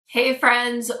Hey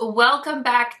friends, welcome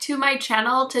back to my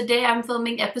channel. Today I'm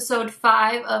filming episode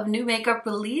 5 of new makeup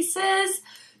releases.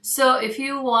 So if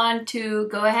you want to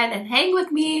go ahead and hang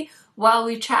with me while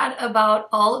we chat about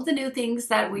all of the new things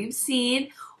that we've seen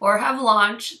or have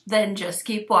launched, then just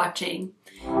keep watching.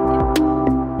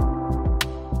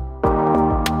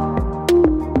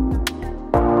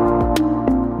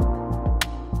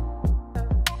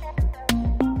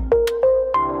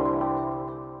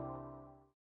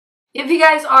 If you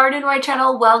guys are new to my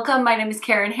channel, welcome. My name is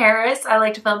KARENHARRIS. I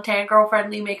like to film tan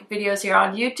girl-friendly makeup videos here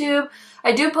on YouTube.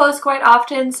 I do post quite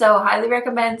often, so highly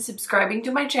recommend subscribing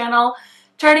to my channel,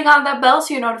 turning on that bell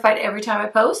so you're notified every time I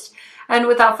post. And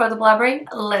without further blabbering,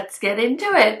 let's get into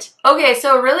it. Okay,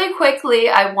 so really quickly,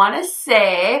 I want to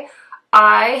say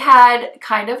I had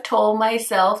kind of told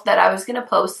myself that I was going to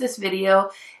post this video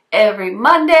every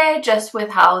Monday just with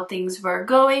how things were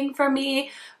going for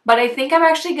me. But I think I'm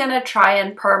actually going to try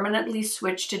and permanently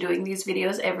switch to doing these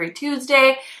videos every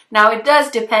Tuesday. Now, it does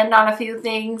depend on a few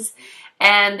things,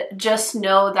 and just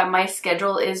know that my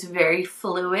schedule is very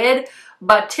fluid.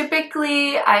 But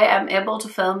typically, I am able to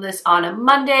film this on a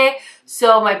Monday,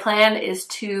 so my plan is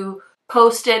to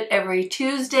post it every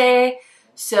Tuesday.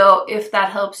 So if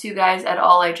that helps you guys at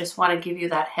all, I just want to give you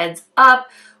that heads up.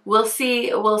 We'll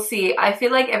see. We'll see. I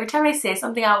feel like every time I say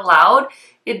something out loud,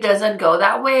 it doesn't go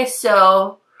that way,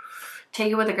 so take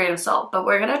it with a grain of salt, but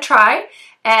we're gonna try.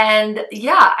 And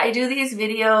yeah, I do these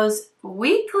videos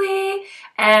weekly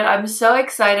and I'm so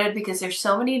excited because there's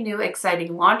so many new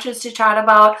exciting launches to chat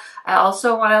about. I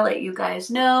also want to let you guys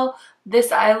know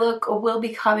this eye look will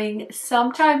be coming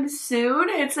sometime soon.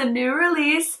 It's a new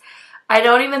release. I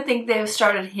don't even think they've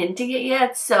started hinting it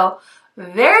yet, so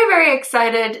very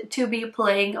excited to be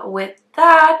playing with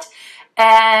that.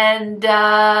 And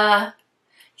yeah,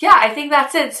 I think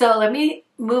that's it. So let me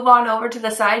move on over to the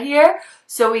side here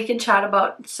so we can chat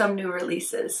about some new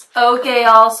releases. Okay,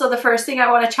 y'all, so the first thing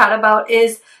I want to chat about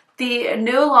is the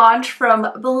new launch from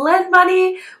Blend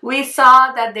Money. We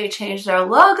saw that they changed their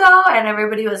logo and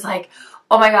everybody was like,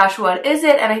 oh my gosh, what is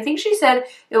it? And I think she said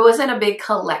it wasn't a big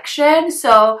collection.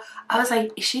 So I was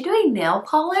like, is she doing nail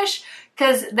polish?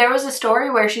 Because there was a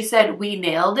story where she said we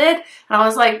nailed it. And I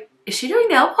was like, is she doing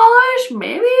nail polish?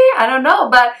 Maybe, I don't know.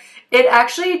 But it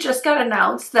actually just got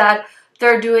announced that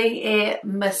they're doing a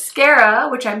mascara,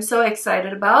 which I'm so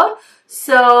excited about.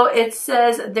 So it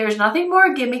says there's nothing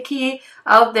more gimmicky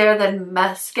out there than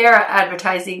mascara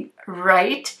advertising,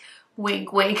 right?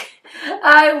 Wink, wink.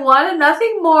 I wanted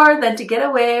nothing more than to get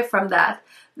away from that.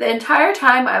 The entire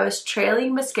time I was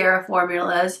trailing mascara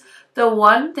formulas, the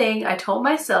one thing I told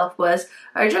myself was,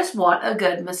 I just want a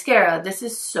good mascara. This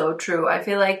is so true. I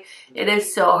feel like it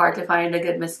is so hard to find a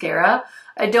good mascara.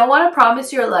 I don't want to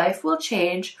promise your life will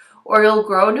change or you'll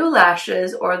grow new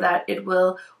lashes or that it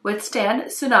will withstand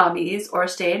tsunamis or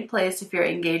stay in place if you're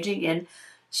engaging in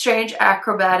strange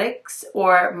acrobatics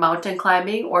or mountain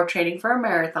climbing or training for a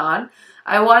marathon.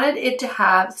 I wanted it to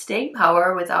have staying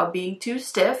power without being too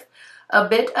stiff, a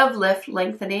bit of lift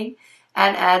lengthening,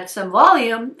 and add some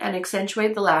volume and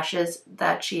accentuate the lashes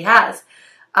that she has.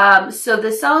 So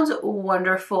this sounds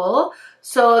wonderful.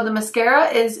 So the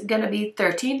mascara is going to be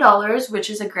 $13,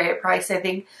 which is a great price. I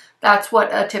think that's what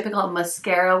a typical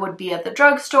mascara would be at the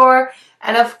drugstore.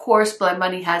 And of course, Blend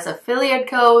Money has affiliate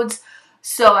codes,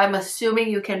 so I'm assuming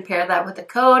you can pair that with a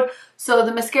code. So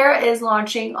the mascara is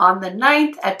launching on the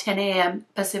 9th at 10 a.m.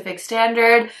 Pacific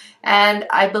Standard, and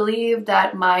I believe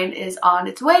that mine is on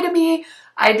its way to me.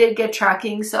 I did get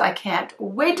tracking, so I can't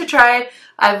wait to try it.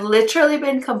 I've literally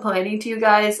been complaining to you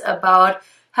guys about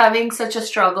having such a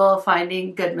struggle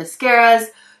finding good mascaras,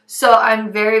 so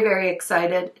I'm very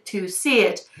excited to see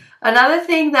it. Another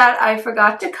thing that I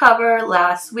forgot to cover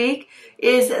last week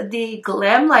is the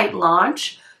Glamlite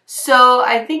launch. So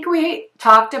I think we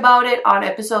talked about it on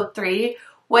episode 3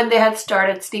 when they had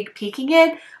started sneak peeking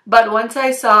it, but once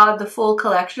I saw the full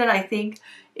collection, I think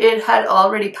it had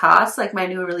already passed, like my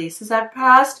new releases had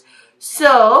passed.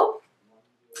 So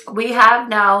we have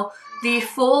now the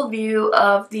full view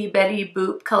of the Betty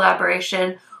Boop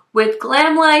collaboration with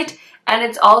Glamlite, and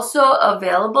it's also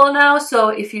available now. So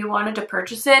if you wanted to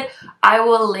purchase it, I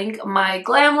will link my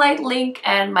Glamlite link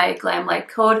and my Glamlite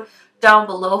code down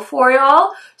below for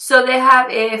y'all. So they have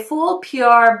a full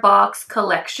PR box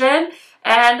collection,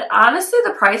 and honestly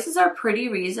the prices are pretty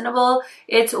reasonable.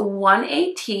 It's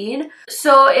 $118.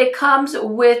 So it comes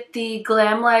with the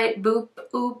Glamlite Boop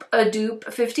Oop a Dupe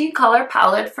 15 color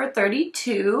palette for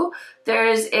 $32.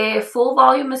 There's a full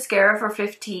volume mascara for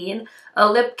 $15, a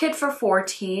lip kit for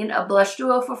 $14, a blush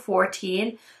duo for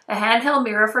 $14, a handheld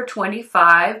mirror for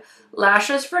 $25,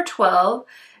 lashes for $12,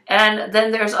 And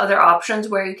then there's other options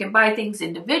where you can buy things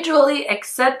individually,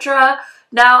 etc.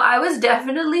 Now, I was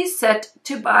definitely set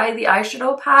to buy the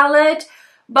eyeshadow palette,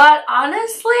 but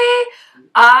honestly,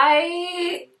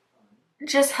 I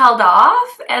just held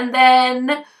off, and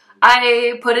then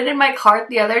I put it in my cart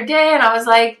the other day and I was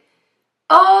like,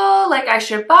 oh, like I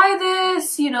should buy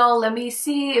this, you know, let me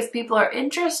see if people are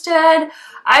interested.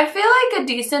 I feel like a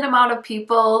decent amount of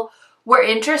people were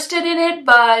interested in it,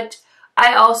 but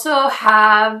I also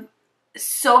have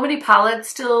so many palettes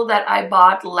still that I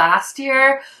bought last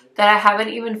year that I haven't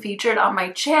even featured on my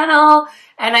channel,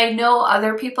 and I know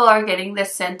other people are getting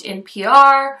this sent in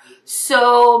PR,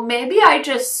 so maybe I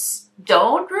just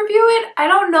don't review it. I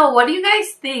don't know. What do you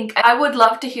guys think? I would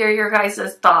love to hear your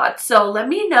guys' thoughts, so let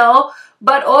me know.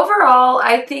 But overall,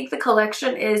 I think the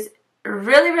collection is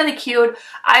really, really cute.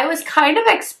 I was kind of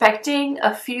expecting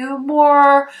a few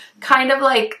more kind of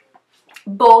like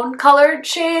bone colored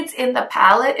shades in the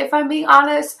palette, if I'm being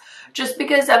honest, just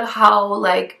because of how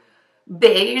like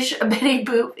beige Betty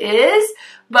Boop is.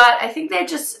 But I think they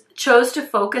just chose to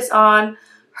focus on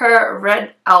her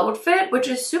red outfit, which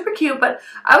is super cute. But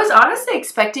I was honestly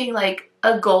expecting like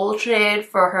a gold shade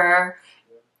for her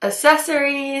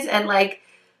accessories, and like,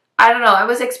 I don't know, I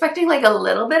was expecting like a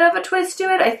little bit of a twist to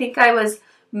it. I think I was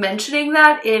mentioning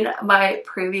that in my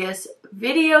previous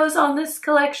videos on this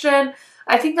collection.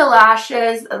 I think the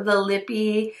lashes, the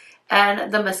lippy,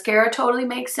 and the mascara totally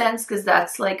makes sense because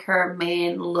that's like her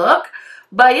main look.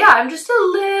 But yeah, I'm just a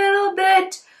little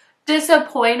bit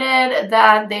disappointed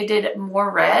that they did more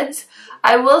reds.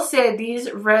 I will say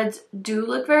these reds do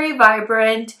look very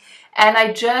vibrant, and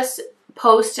I just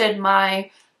posted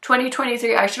my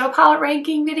 2023 eyeshadow palette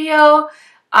ranking video,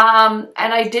 and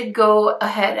I did go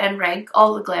ahead and rank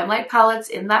all the Glamlite palettes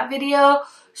in that video.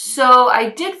 So I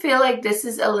did feel like this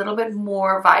is a little bit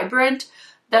more vibrant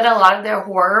than a lot of their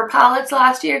horror palettes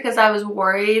last year, because I was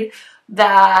worried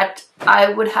that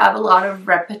I would have a lot of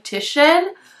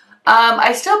repetition.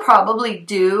 I still probably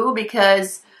do,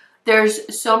 because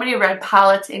there's so many red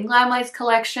palettes in Glamlite's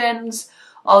collections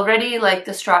already, like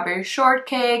the Strawberry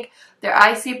Shortcake, their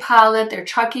Icy palette, their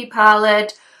Chucky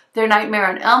palette, their Nightmare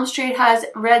on Elm Street has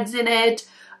reds in it,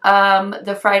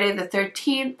 the Friday the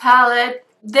 13th palette.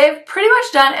 They've pretty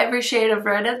much done every shade of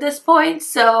red at this point,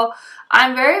 so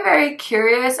I'm very, very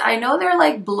curious. I know they're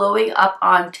like blowing up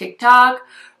on TikTok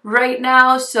right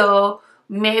now, so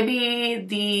maybe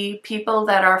the people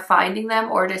that are finding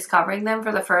them or discovering them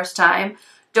for the first time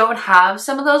don't have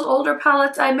some of those older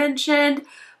palettes I mentioned.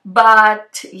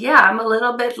 But yeah, I'm a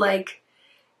little bit like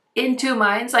in two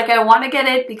minds. Like, I want to get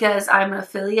it because I'm an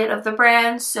affiliate of the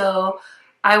brand, so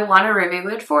I want to review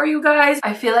it for you guys.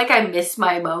 I feel like I missed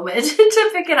my moment to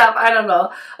pick it up. I don't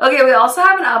know. Okay, we also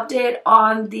have an update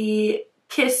on the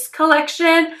Kiss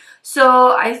collection.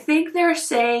 So I think they're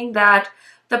saying that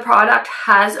the product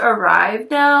has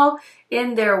arrived now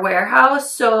in their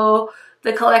warehouse. So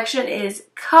the collection is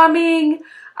coming.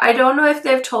 I don't know if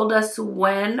they've told us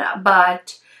when,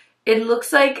 but it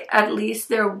looks like at least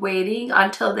they're waiting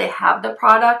until they have the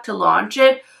product to launch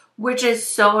it, which is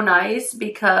so nice,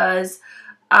 because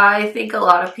I think a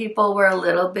lot of people were a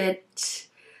little bit,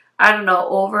 I don't know,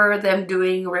 over them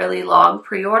doing really long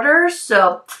pre-orders.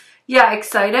 So yeah,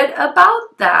 excited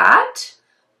about that.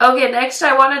 Okay, next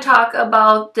I want to talk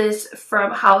about this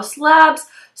from Haus Labs.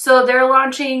 So they're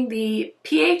launching the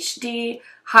PhD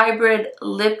Hybrid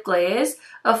Lip Glaze,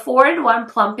 a 4-in-1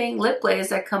 plumping lip glaze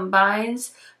that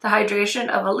combines the hydration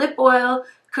of a lip oil,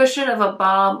 cushion of a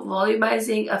balm,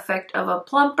 volumizing effect of a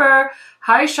plumper,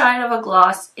 high shine of a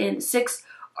gloss in 6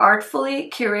 artfully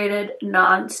curated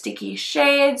non-sticky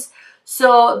shades.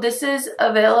 So this is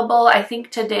available, I think,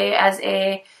 today as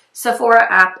a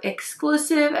Sephora app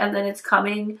exclusive, and then it's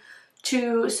coming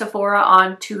to Sephora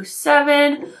on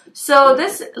 2/7. So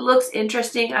this looks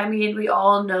interesting. I mean, we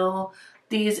all know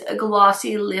these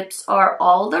glossy lips are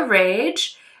all the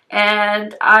rage,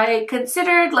 and I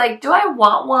considered, like, do I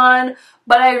want one?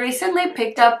 But I recently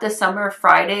picked up the Summer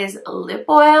Fridays lip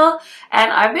oil,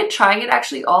 and I've been trying it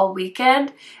actually all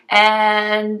weekend.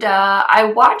 And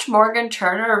I watched Morgan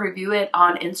Turner review it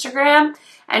on Instagram,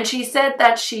 and she said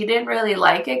that she didn't really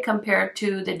like it compared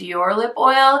to the Dior lip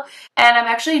oil. And I'm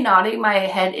actually nodding my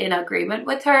head in agreement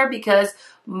with her, because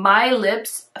my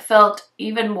lips felt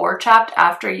even more chapped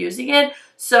after using it.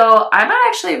 So I might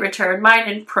actually return mine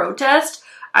in protest.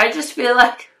 I just feel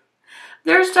like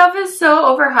their stuff is so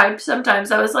overhyped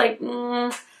sometimes. I was like,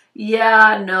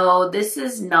 yeah, no, this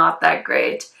is not that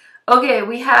great. Okay,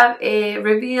 we have a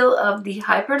reveal of the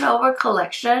Hypernova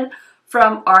collection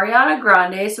from Ariana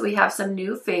Grande. So we have some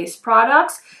new face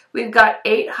products. We've got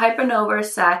 8 Hypernova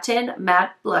Satin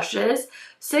Matte Blushes,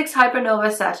 6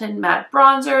 Hypernova Satin Matte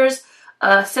Bronzers,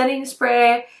 a setting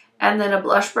spray, and then a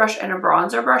blush brush and a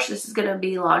bronzer brush. This is going to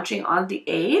be launching on the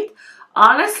 8th.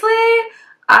 Honestly,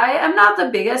 I am not the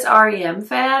biggest REM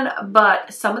fan,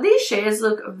 but some of these shades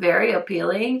look very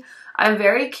appealing. I'm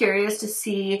very curious to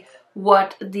see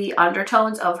what the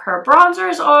undertones of her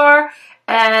bronzers are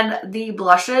and the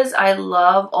blushes. I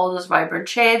love all those vibrant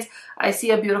shades. I see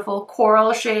a beautiful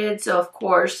coral shade, so of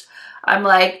course I'm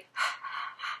like,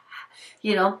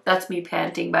 you know, that's me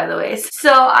panting, by the way.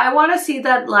 So I want to see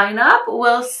that lineup.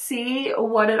 We'll see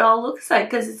what it all looks like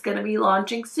because it's going to be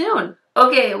launching soon.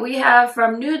 Okay, we have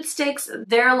from Nude Sticks,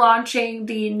 they're launching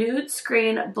the Nude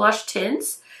Screen Blush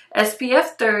Tints,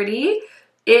 SPF 30.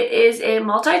 It is a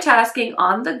multitasking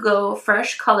on-the-go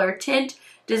fresh color tint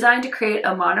designed to create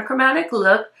a monochromatic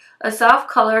look, a soft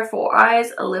color for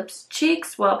eyes, lips,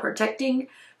 cheeks while protecting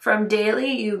from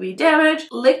daily UV damage.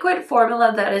 Liquid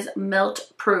formula that is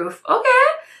melt proof. Okay,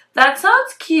 that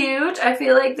sounds cute. I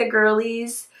feel like the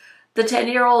girlies, the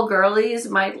 10-year-old girlies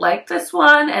might like this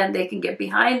one and they can get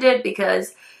behind it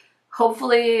because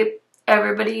hopefully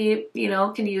everybody, you know,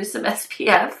 can use some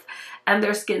SPF and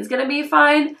their skin's gonna be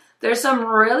fine. There's some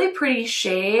really pretty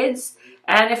shades,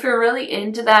 and if you're really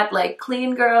into that like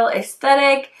clean girl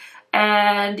aesthetic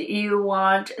and you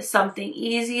want something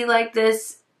easy like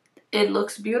this, it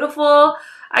looks beautiful.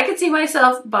 I could see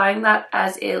myself buying that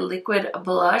as a liquid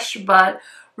blush, but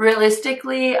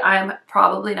realistically, I'm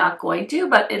probably not going to,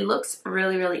 but it looks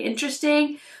really, really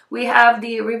interesting. We have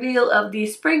the reveal of the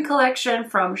spring collection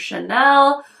from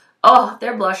Chanel. Oh,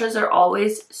 their blushes are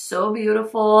always so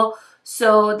beautiful.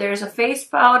 So there's a face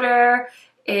powder,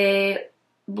 a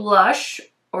blush,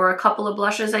 or a couple of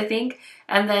blushes, I think,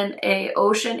 and then a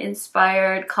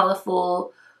ocean-inspired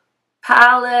colorful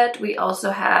palette. We also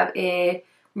have a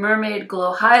mermaid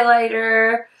glow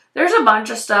highlighter. There's a bunch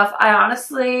of stuff. I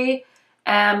honestly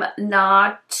am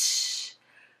not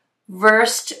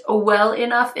versed well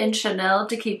enough in Chanel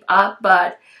to keep up,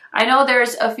 but I know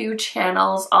there's a few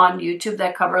channels on YouTube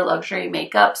that cover luxury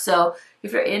makeup, so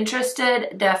if you're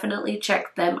interested, definitely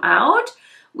check them out.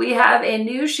 We have a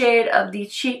new shade of the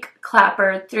Cheek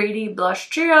Clapper 3D Blush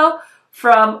Trio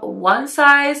from One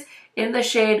Size in the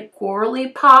shade Girly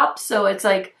Pop, so it's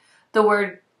like the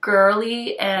word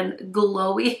girly and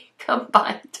glowy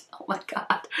combined. Oh my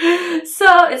god.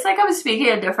 So it's like I'm speaking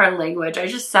a different language. I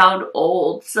just sound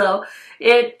old. So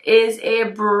it is a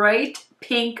bright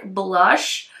pink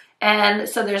blush. And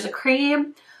so there's a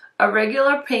cream, a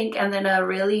regular pink, and then a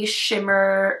really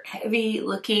shimmer heavy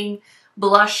looking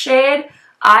blush shade.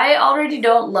 I already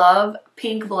don't love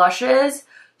pink blushes,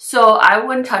 so I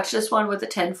wouldn't touch this one with a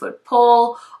 10-foot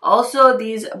pole. Also,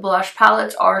 these blush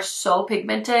palettes are so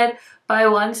pigmented by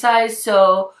One Size,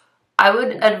 so I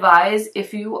would advise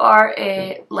if you are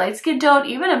a light skin tone,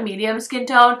 even a medium skin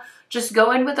tone, just go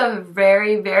in with a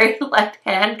very, very light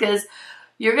hand because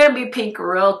you're going to be pink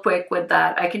real quick with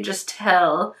that. I can just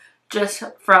tell just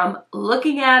from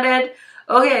looking at it.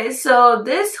 Okay, so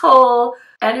this whole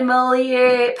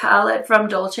Animalier palette from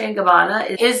Dolce &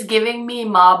 Gabbana is giving me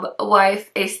mob wife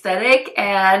aesthetic,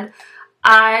 and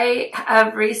I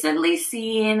have recently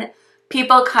seen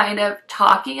people kind of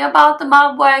talking about the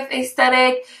mob wife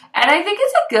aesthetic, and I think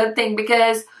it's a good thing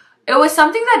because it was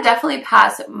something that definitely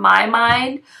passed my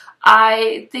mind.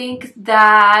 I think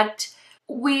that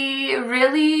we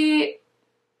really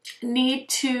need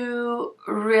to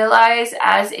realize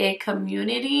as a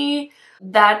community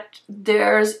that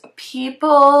there's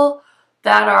people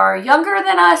that are younger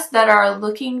than us that are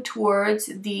looking towards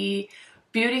the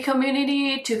beauty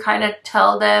community to kind of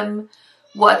tell them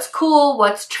what's cool,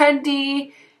 what's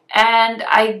trendy, and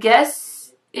I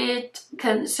guess it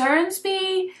concerns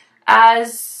me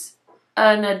as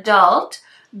an adult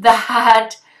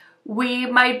that we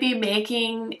might be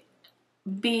making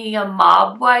being a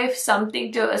mob wife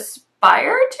something to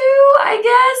aspire to, I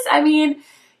guess. I mean,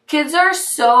 kids are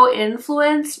so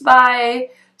influenced by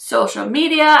social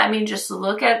media. I mean, just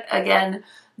look at, again,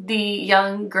 the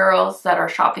young girls that are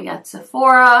shopping at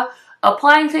Sephora,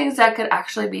 applying things that could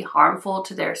actually be harmful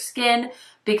to their skin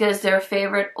because their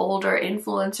favorite older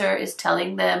influencer is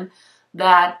telling them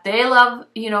that they love,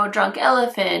 you know, Drunk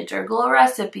Elephant or Glow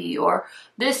Recipe or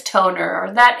this toner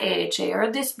or that AHA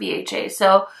or this BHA.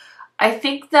 So I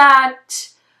think that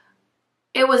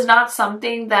it was not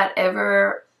something that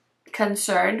ever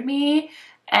concerned me,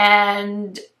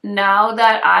 and now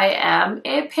that I am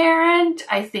a parent,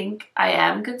 I think I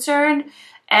am concerned,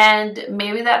 and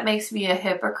maybe that makes me a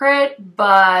hypocrite,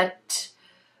 but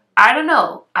I don't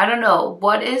know. I don't know.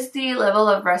 What is the level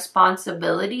of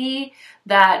responsibility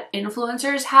that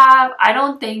influencers have? I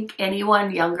don't think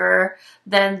anyone younger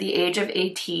than the age of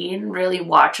 18 really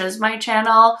watches my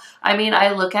channel. I mean,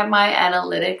 I look at my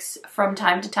analytics from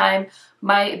time to time.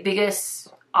 My biggest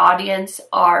audience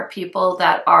are people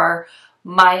that are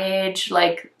my age,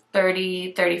 like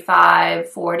 30,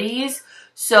 35, 40s.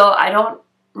 So I don't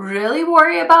really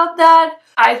worry about that.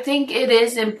 I think it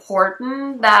is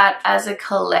important that as a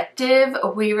collective,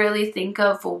 we really think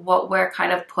of what we're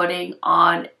kind of putting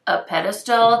on a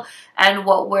pedestal and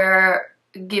what we're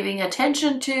giving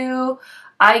attention to.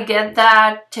 I get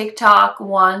that TikTok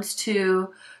wants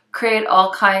to create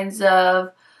all kinds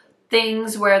of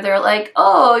things where they're like,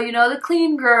 oh, you know, the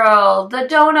clean girl, the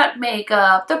donut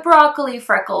makeup, the broccoli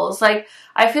freckles. Like,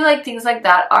 I feel like things like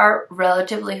that are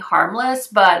relatively harmless,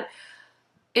 but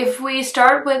if we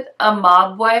start with a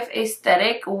mob wife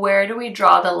aesthetic, where do we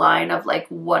draw the line of like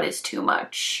what is too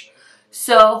much?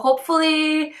 So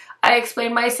hopefully I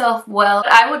explained myself well.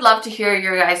 I would love to hear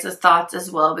your guys' thoughts as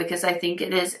well, because I think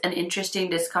it is an interesting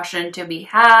discussion to be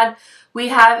had. We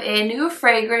have a new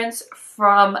fragrance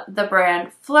from the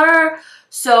brand Phlur.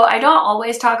 So I don't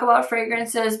always talk about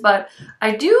fragrances, but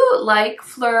I do like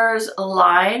Phlur's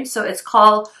line. So it's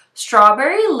called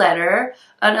Strawberry Letter,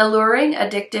 an alluring,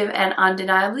 addictive, and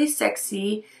undeniably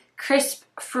sexy, crisp,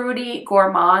 fruity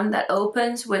gourmand that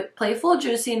opens with playful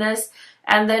juiciness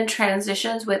and then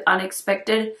transitions with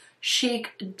unexpected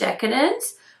chic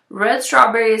decadence. Red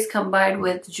strawberries combined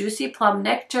with juicy plum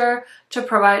nectar to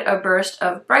provide a burst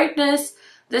of brightness.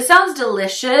 This sounds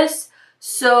delicious.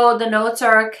 So the notes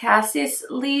are cassis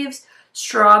leaves,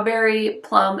 strawberry,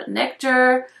 plum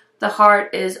nectar. The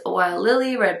heart is wild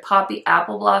lily, red poppy,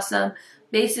 apple blossom.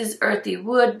 Base is earthy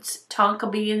woods,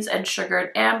 tonka beans, and sugared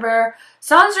amber.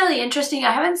 Sounds really interesting.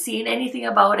 I haven't seen anything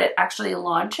about it actually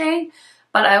launching,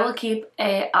 but I will keep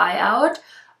an eye out.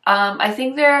 I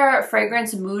think their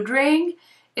fragrance Mood Ring,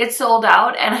 it's sold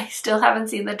out, and I still haven't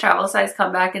seen the travel size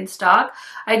come back in stock.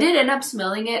 I did end up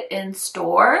smelling it in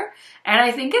store, and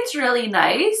I think it's really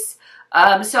nice.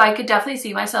 So I could definitely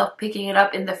see myself picking it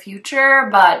up in the future,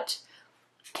 but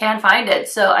can't find it,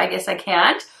 so I guess I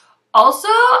can't. Also,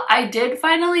 I did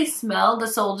finally smell the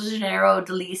Sol de Janeiro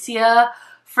Delicia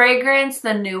fragrance,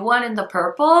 the new one in the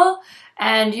purple.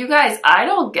 And you guys, I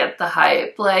don't get the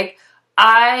hype. Like,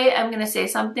 I am going to say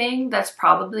something that's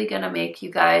probably going to make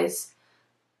you guys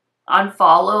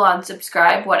unfollow,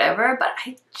 unsubscribe, whatever. But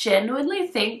I genuinely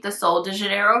think the Sol de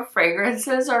Janeiro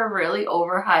fragrances are really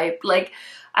overhyped. Like,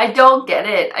 I don't get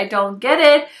it. I don't get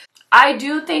it. I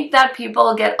do think that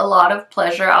people get a lot of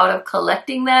pleasure out of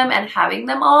collecting them and having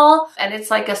them all, and it's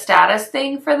like a status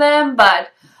thing for them,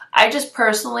 but I just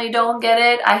personally don't get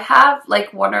it. I have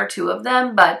like one or two of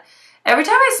them, but every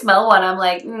time I smell one, I'm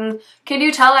like, can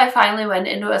you tell I finally went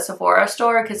into a Sephora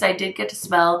store? Because I did get to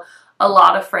smell a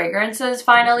lot of fragrances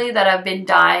finally that I've been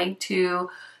dying to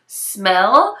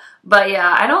smell. But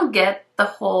yeah, I don't get the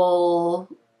whole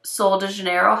Sol de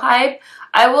Janeiro hype.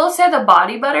 I will say the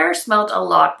body butter smelled a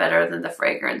lot better than the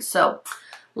fragrance. So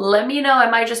let me know,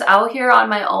 am I just out here on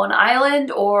my own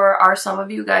island, or are some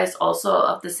of you guys also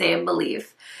of the same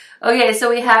belief? Okay, so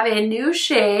we have a new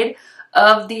shade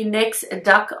of the NYX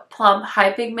Duck Plump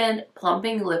High Pigment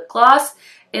Plumping Lip Gloss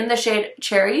in the shade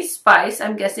Cherry Spice.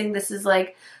 I'm guessing this is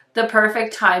like the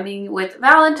perfect timing with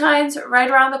Valentine's right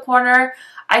around the corner.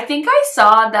 I think I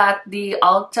saw that the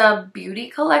Ulta Beauty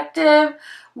Collective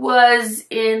was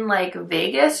in like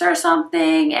Vegas or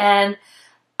something, and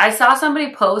I saw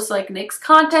somebody post like NYX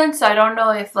content, so I don't know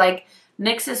if like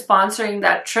NYX is sponsoring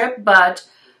that trip, but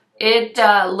it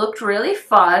looked really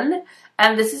fun,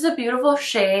 and this is a beautiful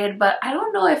shade, but I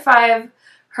don't know if I've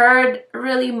heard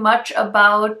really much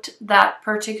about that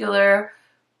particular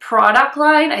product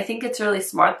line. I think it's really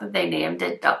smart that they named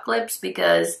it Duck Lips,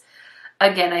 because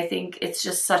again, I think it's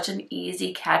just such an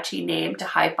easy, catchy name to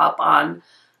hype up on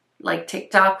like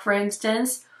TikTok, for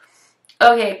instance.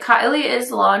 Okay, Kylie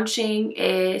is launching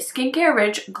a skincare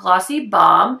rich glossy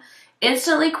balm.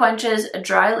 Instantly quenches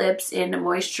dry lips in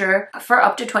moisture for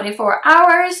up to 24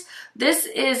 hours. This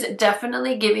is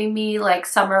definitely giving me like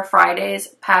Summer Fridays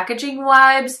packaging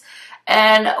vibes.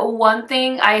 And one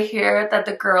thing I hear that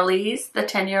the girlies, the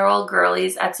 10-year-old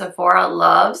girlies at Sephora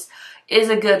loves is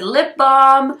a good lip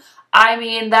balm. I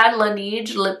mean, that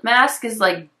Laneige lip mask is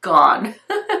like gone.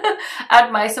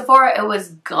 At my Sephora, it was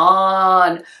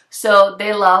gone. So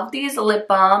they love these lip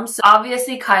balms.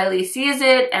 Obviously, Kylie sees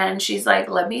it and she's like,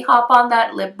 let me hop on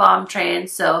that lip balm train.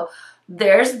 So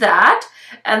there's that.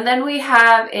 And then we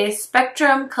have a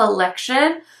Spectrum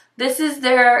collection. This is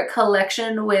their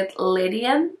collection with Lady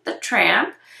and the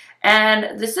Tramp.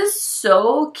 and this is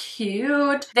so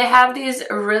cute. They have these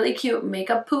really cute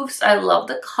makeup poofs. I love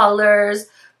the colors.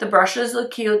 The brushes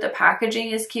look cute. The packaging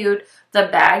is cute. The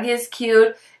bag is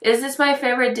cute. Is this my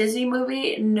favorite Disney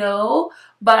movie? No,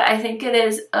 but I think it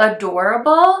is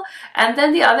adorable. And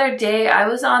then the other day I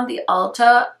was on the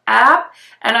Ulta app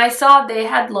and I saw they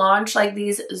had launched like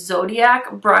these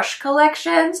Zodiac brush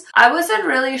collections. I wasn't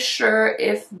really sure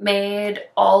if made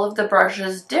all of the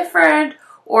brushes different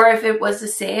or if it was the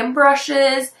same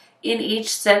brushes in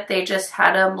each set. They just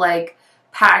had them like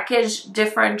packaged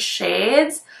different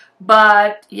shades.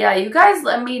 But yeah, you guys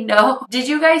let me know. Did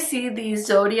you guys see the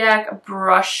Zodiac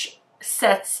brush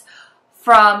sets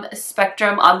from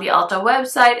Spectrum on the Ulta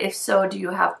website? If so, do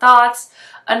you have thoughts?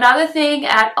 Another thing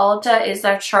at Ulta is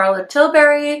that Charlotte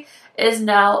Tilbury is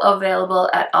now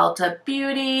available at Ulta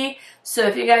Beauty. So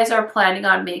if you guys are planning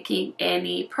on making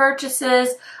any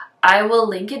purchases, I will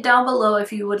link it down below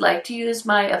if you would like to use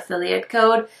my affiliate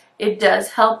code. It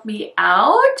does help me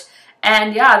out.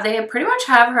 And yeah, they pretty much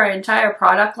have her entire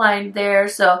product line there.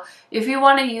 So if you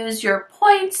want to use your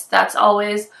points, that's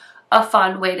always a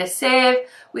fun way to save.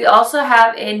 We also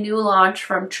have a new launch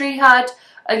from Tree Hut.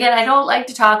 Again, I don't like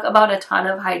to talk about a ton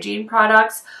of hygiene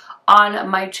products on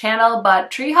my channel,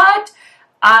 but Tree Hut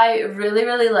I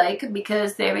really like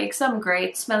because they make some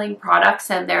great smelling products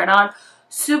and they're not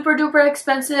super duper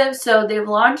expensive. So they've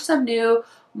launched some new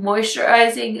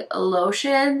moisturizing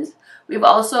lotions. We've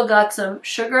also got some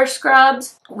sugar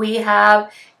scrubs. We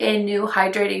have a new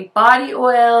hydrating body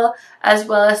oil as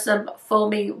well as some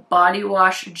foaming body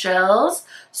wash gels.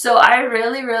 So I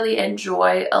really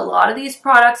enjoy a lot of these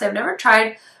products. I've never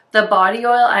tried the body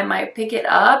oil. I might pick it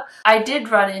up. I did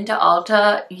run into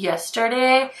Ulta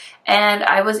yesterday and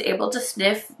I was able to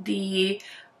sniff the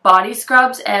body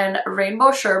scrubs, and Rainbow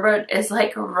Sherbet is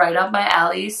like right up my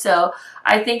alley. So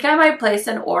I think I might place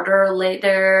an order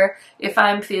later if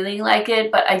I'm feeling like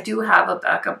it, but I do have a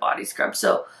backup body scrub,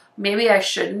 so maybe I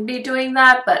shouldn't be doing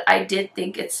that, but I did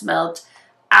think it smelled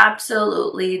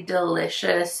absolutely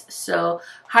delicious. So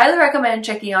highly recommend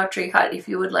checking out Tree Hut if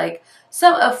you would like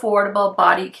some affordable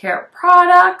body care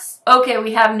products. Okay,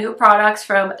 we have new products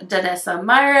from Danessa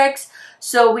Myricks.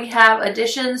 So we have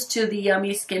additions to the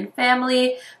Yummy Skin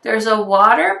family. There's a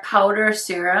water powder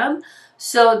serum.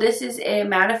 So this is a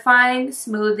mattifying,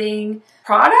 smoothing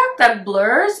product that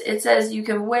blurs. It says you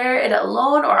can wear it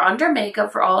alone or under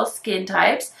makeup for all skin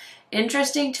types.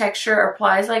 Interesting texture,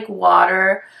 applies like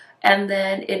water, and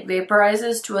then it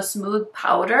vaporizes to a smooth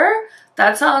powder.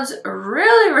 That sounds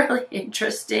really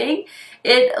interesting.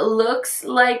 It looks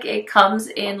like it comes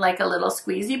in like a little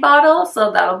squeezy bottle,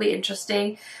 so that'll be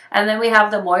interesting. And then we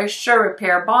have the Moisture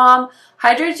Repair Balm.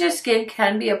 Hydrates your skin,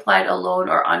 can be applied alone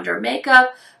or under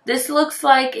makeup. This looks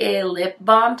like a lip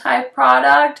balm type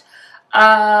product.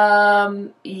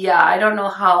 Yeah, I don't know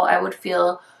how I would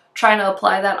feel trying to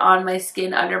apply that on my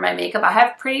skin under my makeup. I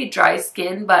have pretty dry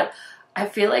skin, but I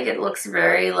feel like it looks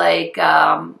very like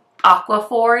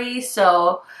aquaphor-y,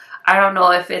 so I don't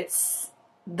know if it's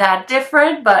that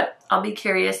different, but I'll be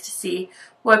curious to see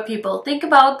what people think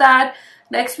about that.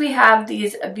 Next, we have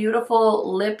these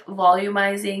beautiful lip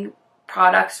volumizing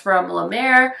products from La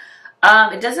Mer.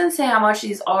 It doesn't say how much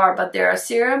these are, but they're a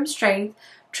serum strength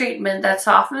treatment that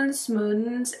softens,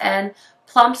 smoothens, and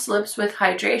plumps lips with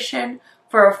hydration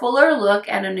for a fuller look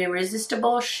and an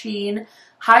irresistible sheen,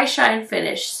 high shine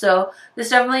finish. So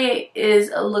this definitely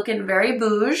is looking very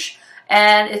bouge.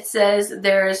 And it says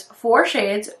there's 4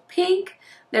 shades: pink,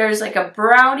 there's like a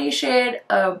brownie shade,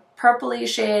 a purpley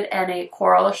shade, and a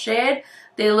coral shade.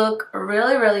 They look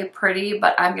really pretty,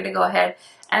 but I'm gonna go ahead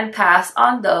and pass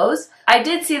on those. I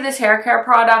did see this hair care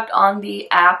product on the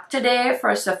app today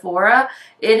for Sephora.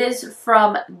 It is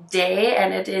from Day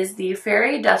and it is the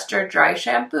Fairy Duster Dry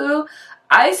Shampoo.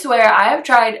 I swear I have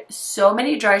tried so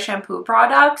many dry shampoo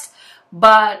products,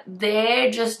 but they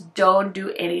just don't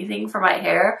do anything for my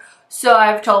hair. So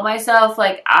I've told myself,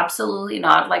 like, absolutely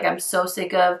not. Like, I'm so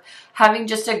sick of having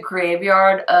just a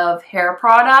graveyard of hair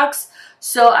products.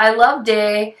 So I love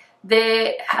Day.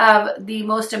 They have the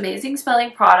most amazing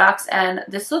smelling products, and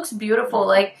this looks beautiful.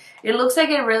 Like, it looks like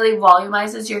it really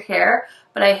volumizes your hair,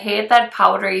 but I hate that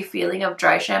powdery feeling of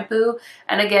dry shampoo.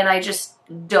 And again, I just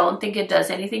don't think it does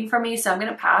anything for me, so I'm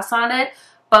gonna pass on it.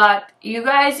 But you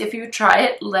guys, if you try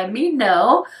it, let me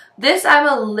know. This I'm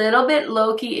a little bit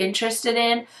low-key interested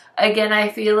in. Again, I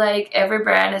feel like every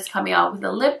brand is coming out with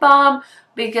a lip balm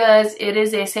because it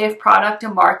is a safe product to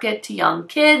market to young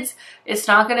kids. It's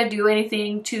not going to do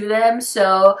anything to them.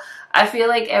 So I feel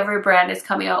like every brand is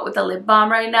coming out with a lip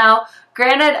balm right now.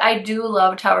 Granted, I do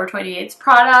love Tower 28's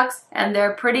products and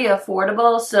they're pretty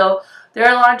affordable. So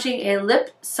They're launching a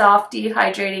Lip Softy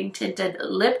Hydrating Tinted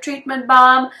Lip Treatment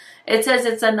Balm. It says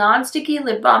it's a non-sticky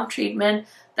lip balm treatment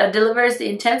that delivers the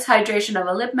intense hydration of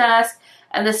a lip mask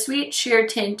and the sweet sheer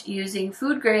tint using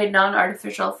food-grade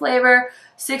non-artificial flavor.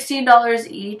 $16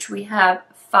 each. We have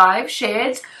 5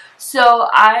 shades. So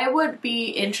I would be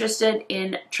interested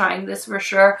in trying this for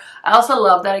sure. I also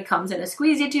love that it comes in a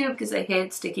squeezy tube because I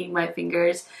hate sticking my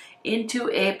fingers into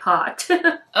a pot.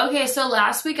 Okay, so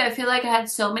last week I feel like I had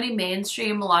so many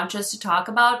mainstream launches to talk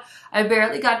about. I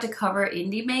barely got to cover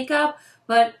indie makeup,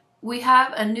 but we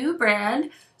have a new brand.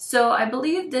 So I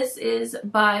believe this is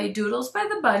by Doodles by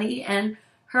the Bunny, and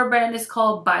her brand is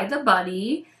called By the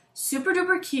Bunny. Super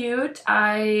duper cute.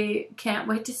 I can't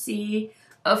wait to see,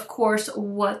 of course,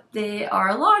 what they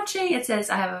are launching. It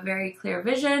says, I have a very clear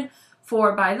vision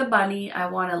for By the Bunny. I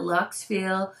want a luxe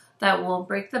feel that won't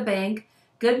break the bank.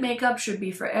 Good makeup should be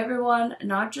for everyone,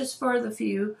 not just for the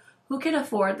few who can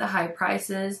afford the high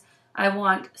prices. I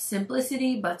want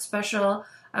simplicity but special.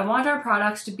 I want our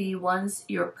products to be ones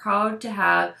you're proud to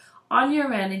have on your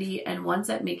vanity and ones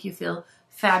that make you feel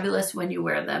fabulous when you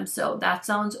wear them. So that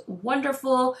sounds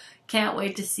wonderful. Can't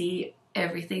wait to see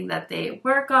everything that they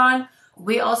work on.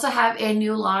 We also have a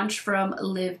new launch from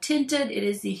Live Tinted. It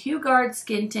is the Hue Guard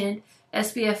Skin Tint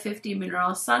SPF 50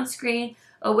 Mineral Sunscreen,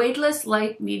 a weightless,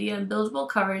 light, medium, buildable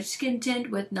coverage skin tint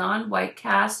with non-white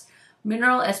cast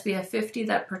mineral SPF 50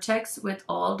 that protects with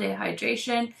all-day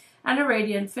hydration and a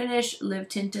radiant finish. Live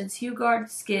Tinted's Hue Guard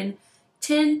Skin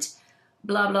Tint,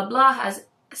 blah, blah, blah, has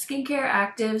skincare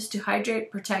actives to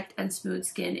hydrate, protect, and smooth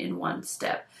skin in one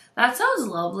step. That sounds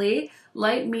lovely.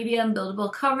 Light, medium,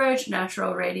 buildable coverage,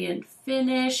 natural radiant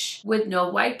finish with no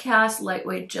white cast,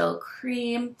 lightweight gel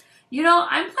cream. You know,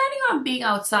 I'm planning on being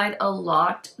outside a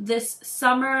lot this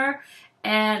summer,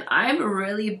 and I'm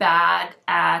really bad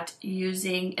at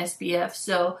using SPF,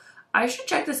 so I should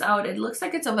check this out. It looks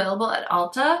like it's available at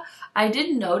Ulta. I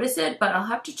didn't notice it, but I'll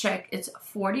have to check. It's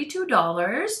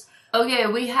 $42. Okay,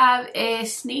 we have a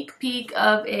sneak peek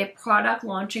of a product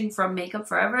launching from Makeup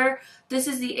Forever. This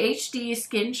is the HD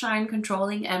Skin Shine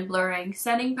Controlling and Blurring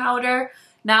Setting Powder.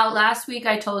 Now, last week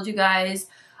I told you guys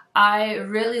I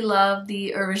really love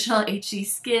the original HD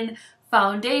Skin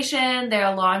foundation.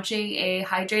 They're launching a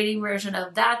hydrating version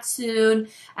of that soon.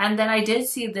 And then I did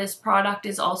see this product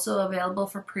is also available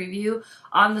for preview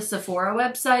on the Sephora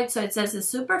website. So it says a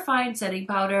super fine setting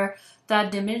powder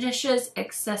that diminishes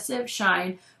excessive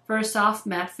shine for a soft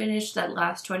matte finish that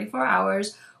lasts 24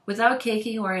 hours without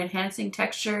caking or enhancing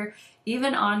texture,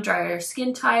 even on drier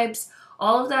skin types.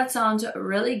 All of that sounds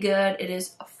really good. It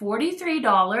is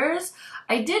 $43.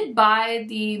 I did buy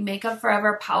the Makeup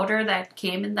Forever powder that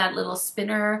came in that little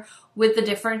spinner with the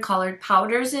different colored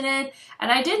powders in it,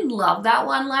 and I didn't love that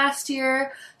one last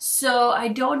year, so I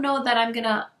don't know that I'm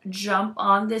gonna jump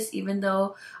on this, even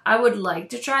though I would like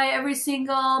to try every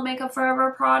single Makeup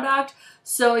Forever product.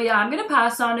 So yeah, I'm gonna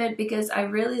pass on it because I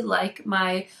really like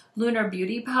my Lunar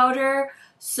Beauty powder.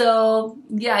 So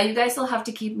yeah, you guys will have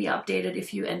to keep me updated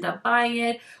if you end up buying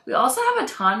it. We also have a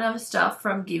ton of stuff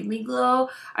from Give Me Glow.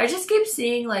 I just keep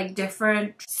seeing like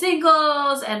different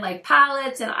singles and like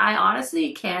palettes, and I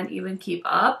honestly can't even keep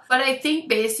up. But I think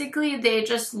basically they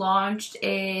just launched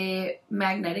a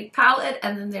magnetic palette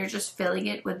and then they're just filling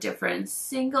it with different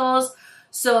singles.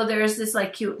 So there's this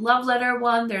like cute love letter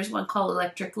one. There's one called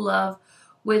Electric Love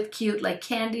with cute like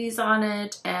candies on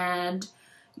it, and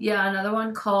yeah, another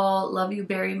one called Love You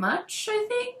Very Much, I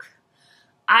think.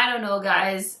 I don't know,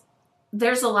 guys.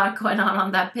 There's a lot going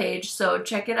on that page, so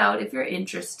check it out if you're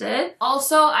interested.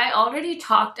 Also, I already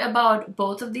talked about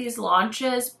both of these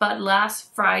launches, but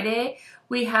last Friday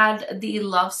we had the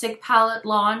Lovesick palette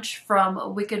launch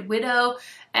from Wicked Widow,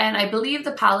 and I believe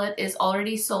the palette is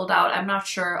already sold out. I'm not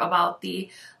sure about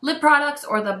the lip products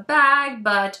or the bag,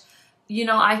 but you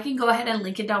know, I can go ahead and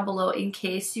link it down below in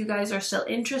case you guys are still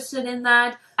interested in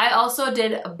that. I also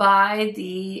did buy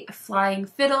the Flying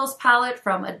Fiddles palette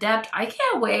from Adept. I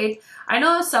can't wait. I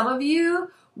know some of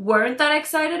you weren't that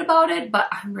excited about it, but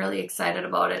I'm really excited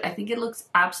about it. I think it looks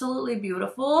absolutely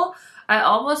beautiful. I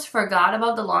almost forgot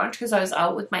about the launch because I was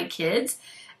out with my kids.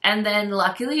 And then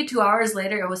luckily 2 hours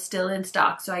later, it was still in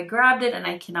stock. So I grabbed it and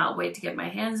I cannot wait to get my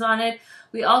hands on it.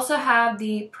 We also have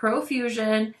the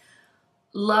Profusion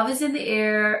Love is in the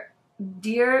Air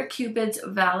Dear Cupid's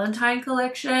Valentine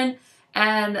collection,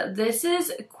 and this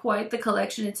is quite the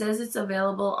collection. It says it's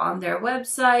available on their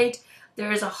website.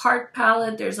 There's a heart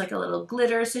palette, there's like a little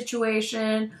glitter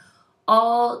situation,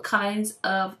 all kinds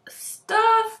of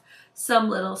stuff, some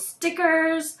little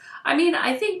stickers. I mean,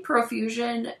 I think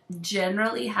Profusion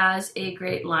generally has a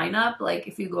great lineup. Like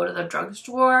if you go to the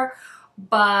drugstore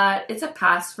but it's a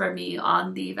pass for me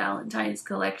on the Valentine's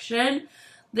collection.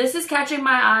 This is catching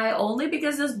my eye only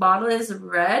because this bottle is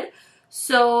red.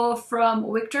 So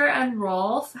from Victor and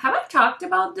Rolf, have I talked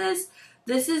about this?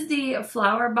 This is the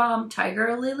Flower Bomb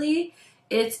Tiger Lily.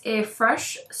 It's a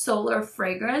fresh solar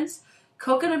fragrance,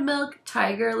 coconut milk,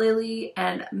 tiger lily,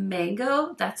 and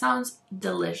mango. That sounds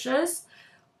delicious.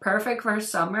 Perfect for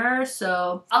summer,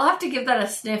 so I'll have to give that a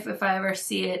sniff if I ever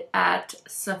see it at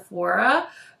Sephora.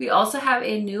 We also have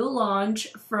a new launch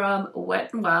from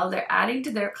Wet n Wild. They're adding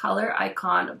to their color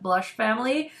icon blush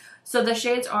family. So the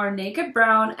shades are Naked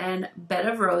Brown and Bed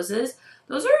of Roses.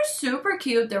 Those are super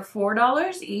cute. They're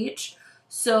 $4 each.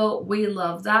 So we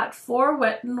love that for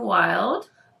Wet n Wild.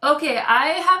 Okay, I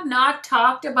have not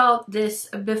talked about this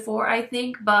before, I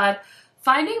think, but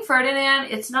Finding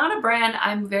Ferdinand, it's not a brand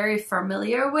I'm very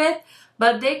familiar with,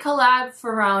 but they collab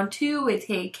for round 2 with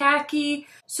Hey Khaki.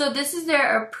 So this is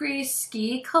their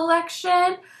pre-ski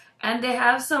collection, and they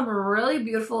have some really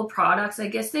beautiful products. I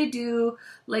guess they do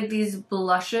like these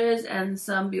blushes and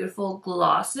some beautiful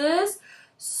glosses.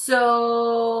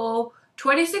 So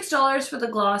 $26 for the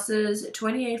glosses,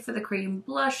 $28 for the cream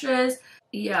blushes.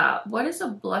 Yeah, what is a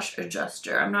blush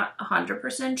adjuster? I'm not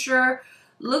 100% sure.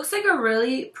 Looks like a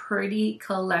really pretty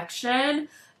collection.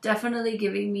 Definitely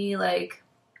giving me like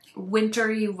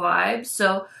wintry vibes.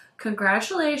 So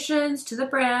congratulations to the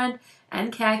brand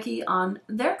and Khaki on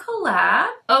their collab.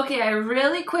 Okay, I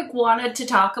really quick wanted to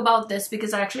talk about this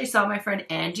because I actually saw my friend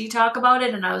Angie talk about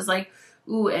it and I was like,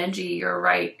 ooh, Angie, you're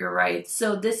right, you're right.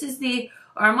 So this is the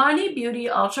Armani Beauty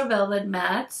Ultra Velvet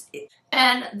Mattes,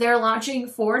 and they're launching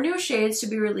 4 new shades to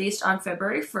be released on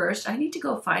February 1st. I need to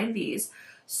go find these.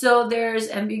 So there's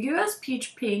Ambiguous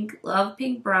Peach Pink, Love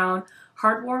Pink Brown,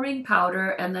 Heartwarming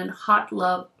Powder, and then Hot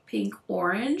Love Pink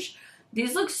Orange.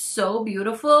 These look so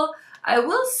beautiful. I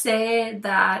will say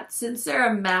that since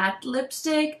they're a matte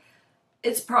lipstick,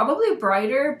 it's probably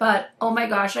brighter, but oh my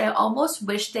gosh, I almost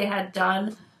wish they had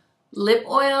done lip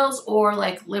oils or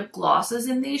like lip glosses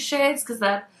in these shades because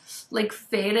that like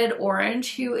faded orange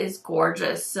hue is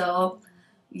gorgeous. So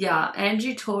yeah,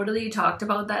 Angie totally talked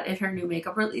about that in her new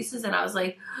makeup releases and I was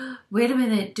like, wait a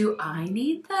minute, do I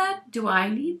need that? Do I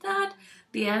need that?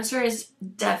 The answer is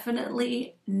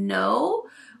definitely no,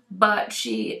 but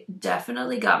she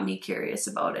definitely got me curious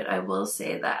about it. I will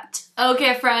say that.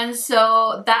 Okay, friends,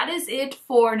 so that is it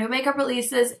for new makeup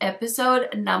releases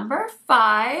episode number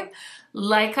 5.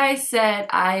 Like I said,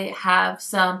 I have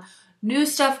some new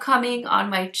stuff coming on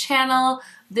my channel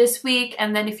this week,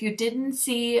 and then if you didn't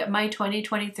see my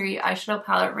 2023 eyeshadow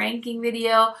palette ranking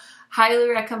video, highly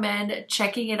recommend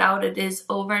checking it out. It is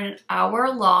over an hour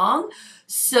long,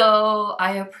 so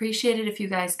I appreciate it if you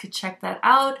guys could check that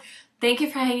out. Thank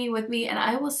you for hanging with me, and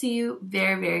I will see you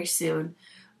very, very soon.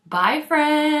 Bye,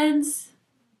 friends!